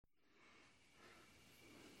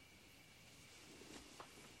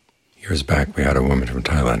Years back, we had a woman from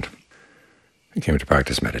Thailand who came to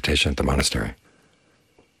practice meditation at the monastery.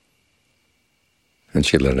 And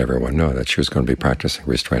she let everyone know that she was going to be practicing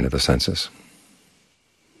restraint of the senses.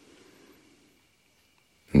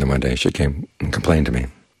 And then one day she came and complained to me.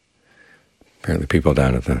 Apparently people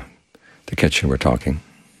down at the kitchen were talking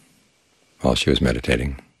while she was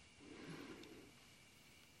meditating.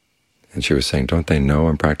 And she was saying, "Don't they know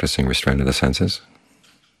I'm practicing restraint of the senses?"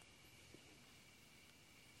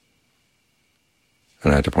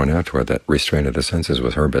 And I had to point out to her that restraint of the senses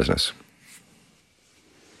was her business.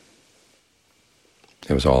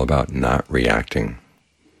 It was all about not reacting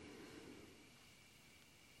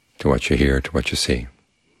to what you hear, to what you see,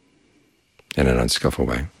 in an unskillful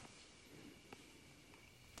way.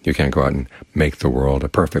 You can't go out and make the world a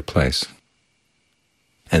perfect place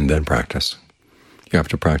and then practice. You have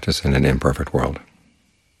to practice in an imperfect world.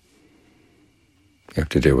 You have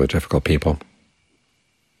to deal with difficult people.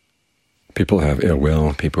 People who have ill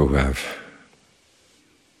will, people who have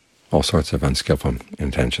all sorts of unskillful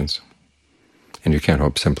intentions. And you can't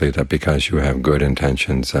hope simply that because you have good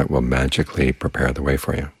intentions that will magically prepare the way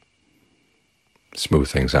for you, smooth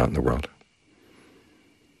things out in the world.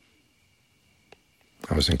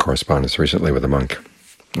 I was in correspondence recently with a monk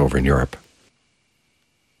over in Europe.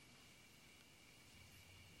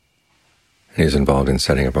 And he's involved in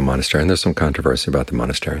setting up a monastery, and there's some controversy about the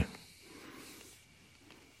monastery.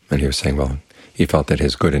 And he was saying, well, he felt that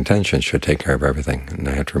his good intentions should take care of everything. And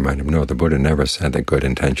I had to remind him, no, the Buddha never said that good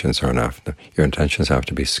intentions are enough. Your intentions have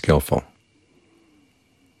to be skillful.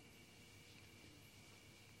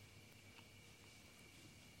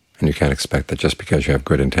 And you can't expect that just because you have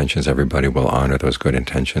good intentions, everybody will honor those good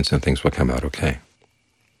intentions and things will come out okay.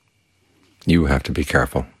 You have to be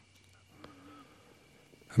careful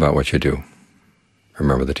about what you do.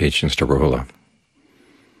 Remember the teachings to Rahula.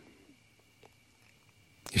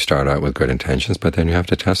 You start out with good intentions, but then you have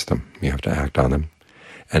to test them. You have to act on them.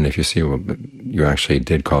 And if you see, well, you actually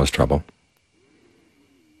did cause trouble,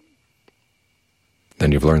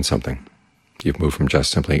 then you've learned something. You've moved from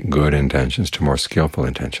just simply good intentions to more skillful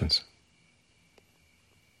intentions.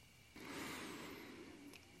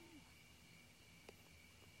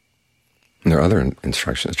 And there are other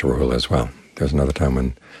instructions to Rahula as well. There's another time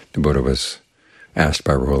when the Buddha was asked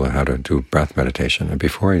by Rahula how to do breath meditation, and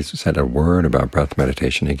before he said a word about breath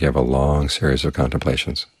meditation, he gave a long series of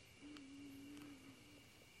contemplations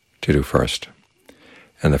to do first.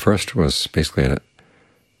 And the first was basically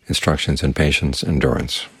instructions in patience,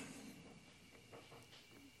 endurance.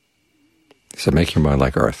 He said, make your mind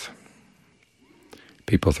like earth.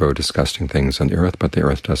 People throw disgusting things on the earth, but the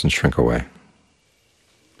earth doesn't shrink away.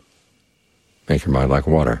 Make your mind like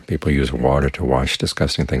water. People use water to wash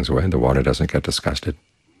disgusting things away. The water doesn't get disgusted.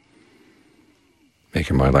 Make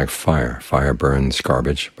your mind like fire. Fire burns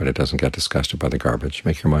garbage, but it doesn't get disgusted by the garbage.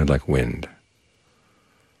 Make your mind like wind.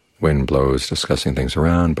 Wind blows disgusting things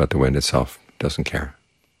around, but the wind itself doesn't care.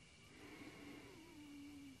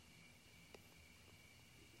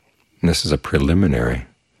 And this is a preliminary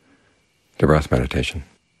to breath meditation.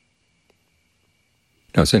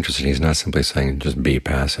 Now it's interesting, he's not simply saying just be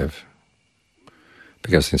passive,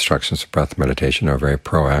 because the instructions for breath meditation are very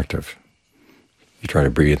proactive. You try to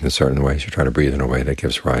breathe in certain ways. You try to breathe in a way that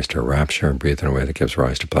gives rise to rapture, and breathe in a way that gives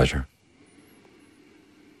rise to pleasure.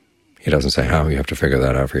 He doesn't say how. You have to figure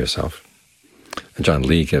that out for yourself. And John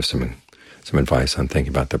Lee gives some advice on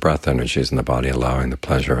thinking about the breath energies in the body, allowing the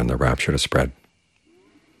pleasure and the rapture to spread.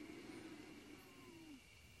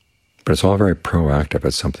 But it's all very proactive.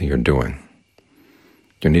 It's something you're doing.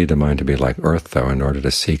 You need the mind to be like earth, though, in order to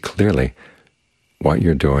see clearly what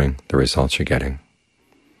you're doing, the results you're getting,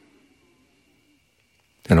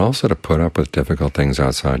 and also to put up with difficult things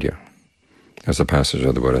outside you. As the passage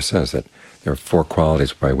of the Buddha says, that there are 4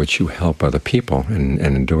 qualities by which you help other people, and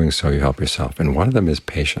in doing so you help yourself. And one of them is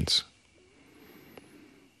patience.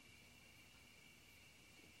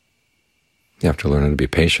 You have to learn to be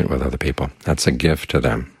patient with other people. That's a gift to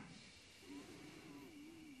them.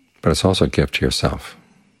 But it's also a gift to yourself.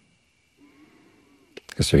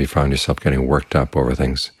 Because if you find yourself getting worked up over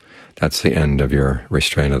things, that's the end of your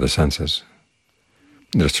restraint of the senses.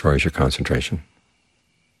 It destroys your concentration.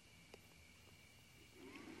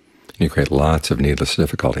 You create lots of needless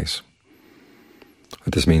difficulties.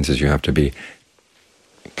 What this means is you have to be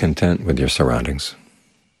content with your surroundings.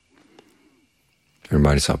 And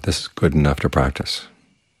remind yourself, this is good enough to practice.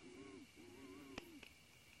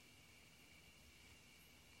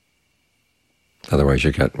 Otherwise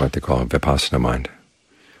you get what they call a vipassana mind,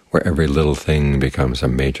 where every little thing becomes a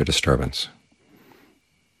major disturbance.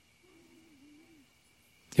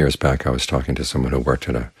 Years back I was talking to someone who worked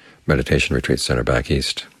at a meditation retreat center back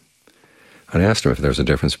east, And I asked him if there's a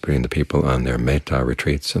difference between the people on their metta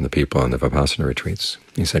retreats and the people on the vipassana retreats.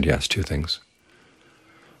 He said, yes, two things.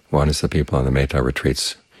 One is the people on the metta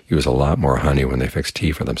retreats use a lot more honey when they fix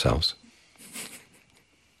tea for themselves.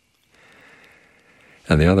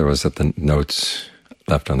 And the other was that the notes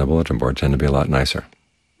left on the bulletin board tend to be a lot nicer.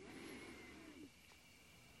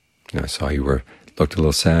 I saw you looked a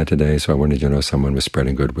little sad today, so I wanted you to know someone was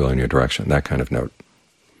spreading goodwill in your direction, that kind of note.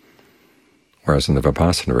 Whereas in the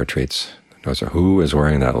vipassana retreats, the notes are, who is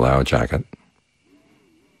wearing that loud jacket?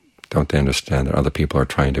 Don't they understand that other people are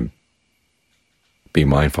trying to be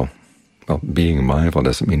mindful? Well, being mindful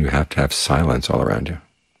doesn't mean you have to have silence all around you.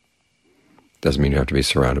 It doesn't mean you have to be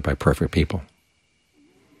surrounded by perfect people.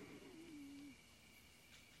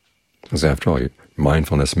 Because after all,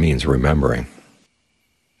 mindfulness means remembering.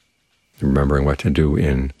 Remembering what to do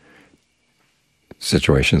in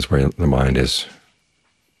situations where the mind is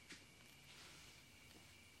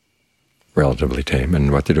relatively tame,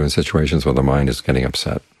 and what to do in situations where the mind is getting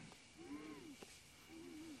upset.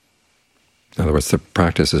 In other words, the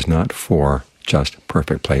practice is not for just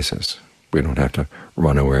perfect places. We don't have to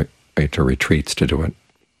run away to retreats to do it.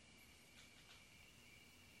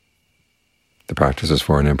 The practice is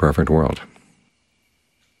for an imperfect world.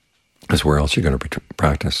 Because where else are you going to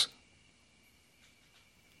practice?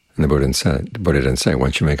 And the Buddha didn't say,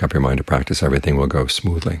 once you make up your mind to practice, everything will go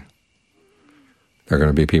smoothly. There are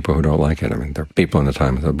going to be people who don't like it. I mean, there are people in the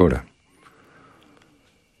time of the Buddha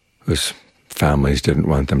whose families didn't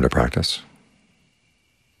want them to practice.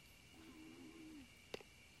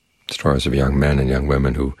 Stories of young men and young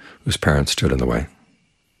women whose parents stood in the way.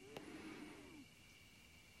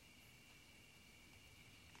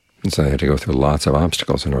 And so they had to go through lots of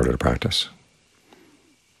obstacles in order to practice.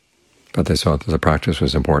 But they saw that the practice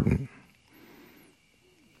was important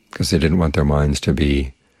because they didn't want their minds to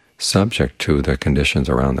be subject to the conditions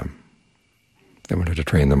around them. They wanted to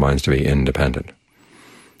train their minds to be independent.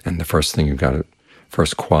 And the first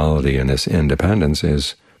first quality in this independence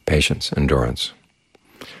is patience, endurance.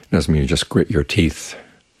 It doesn't mean you just grit your teeth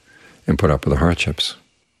and put up with the hardships.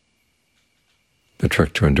 The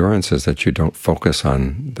trick to endurance is that you don't focus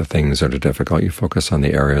on the things that are difficult. You focus on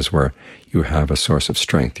the areas where you have a source of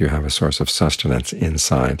strength, you have a source of sustenance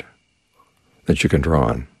inside that you can draw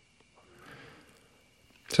on.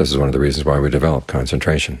 So this is one of the reasons why we develop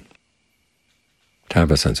concentration, to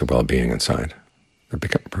have a sense of well-being inside.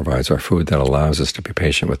 It provides our food that allows us to be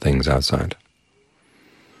patient with things outside.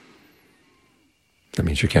 That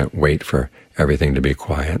means you can't wait for everything to be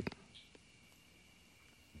quiet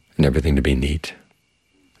and everything to be neat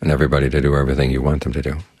and everybody to do everything you want them to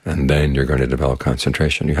do. And then you're going to develop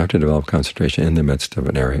concentration. You have to develop concentration in the midst of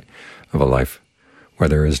an area of a life where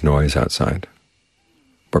there is noise outside,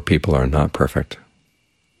 where people are not perfect.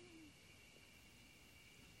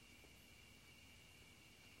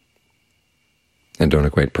 And don't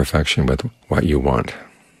equate perfection with what you want.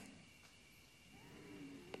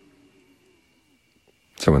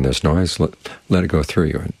 So when there's noise, let it go through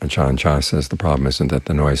you. And Ajahn Chah says the problem isn't that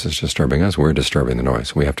the noise is disturbing us, we're disturbing the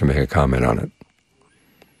noise. We have to make a comment on it.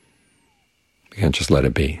 We can't just let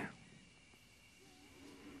it be.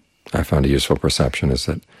 I found a useful perception is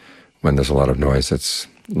that when there's a lot of noise, it's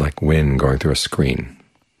like wind going through a screen.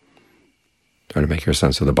 Try to make your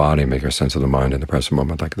sense of the body, make your sense of the mind in the present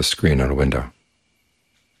moment like the screen on a window.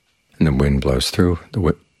 And the wind blows through,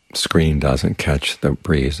 the screen doesn't catch the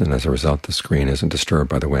breeze, and as a result the screen isn't disturbed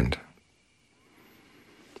by the wind.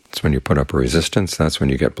 It's when you put up a resistance, that's when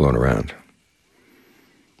you get blown around.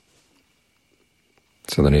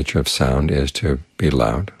 So the nature of sound is to be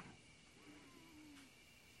loud,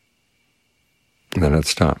 and then it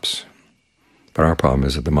stops. But our problem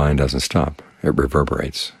is that the mind doesn't stop. It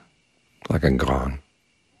reverberates like a gong.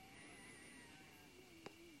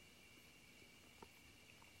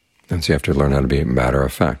 And so you have to learn how to be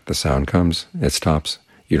matter-of-fact. The sound comes, it stops.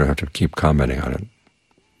 You don't have to keep commenting on it.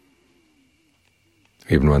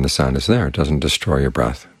 Even when the sound is there, it doesn't destroy your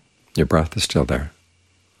breath. Your breath is still there.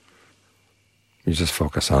 You just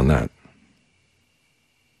focus on that.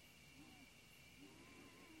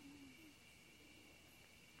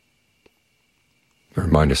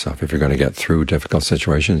 Remind yourself, if you're going to get through difficult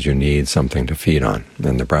situations, you need something to feed on,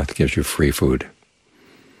 and the breath gives you free food.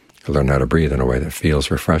 You learn how to breathe in a way that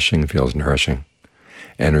feels refreshing, feels nourishing,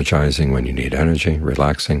 energizing when you need energy,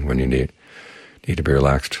 relaxing when you need to be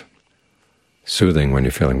relaxed, soothing when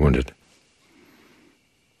you're feeling wounded.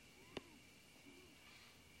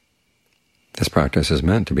 This practice is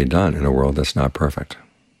meant to be done in a world that's not perfect.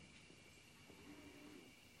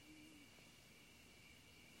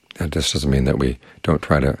 And this doesn't mean that we don't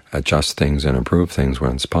try to adjust things and improve things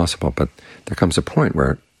when it's possible, but there comes a point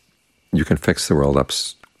where you can fix the world up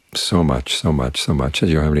so much as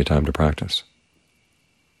you don't have any time to practice.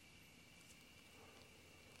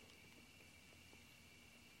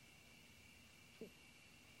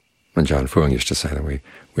 And John Fuang used to say that we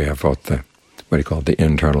have both the, what he called the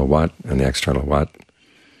internal what and the external what.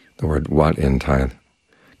 The word what in Thai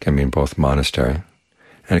can mean both monastery,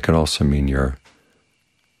 and it can also mean your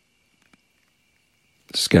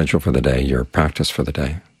schedule for the day, your practice for the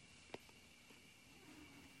day.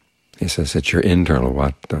 He says it's your internal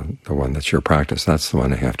what, the one that's your practice, that's the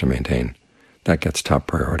one you have to maintain. That gets top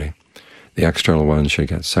priority. The external one should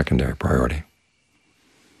get secondary priority.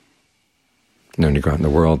 And when you go out in the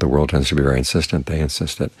world tends to be very insistent. They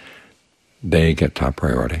insist that they get top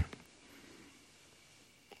priority.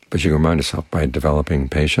 But you can remind yourself, by developing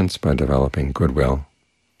patience, by developing goodwill,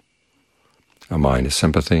 a mind of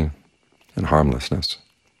sympathy and harmlessness,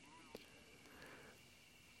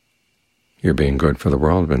 you're being good for the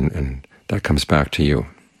world, and that comes back to you.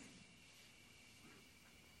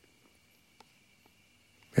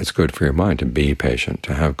 It's good for your mind to be patient,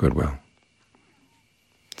 to have goodwill.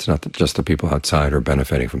 It's not that just the people outside are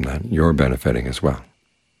benefiting from that. You're benefiting as well.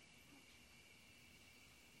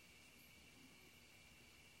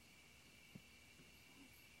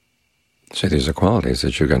 So these are qualities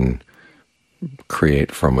that you can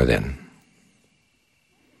create from within.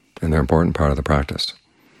 And they're an important part of the practice.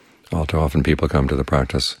 All too often people come to the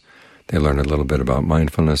practice, they learn a little bit about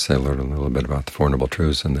mindfulness, they learn a little bit about the Four Noble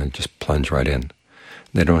Truths, and they just plunge right in.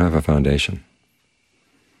 They don't have a foundation.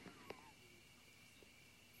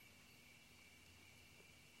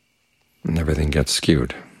 And everything gets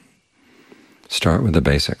skewed. Start with the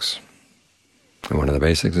basics. And one of the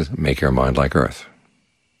basics is make your mind like earth.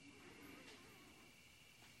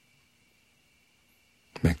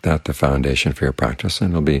 Make that the foundation for your practice,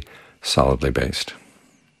 and it'll be solidly based.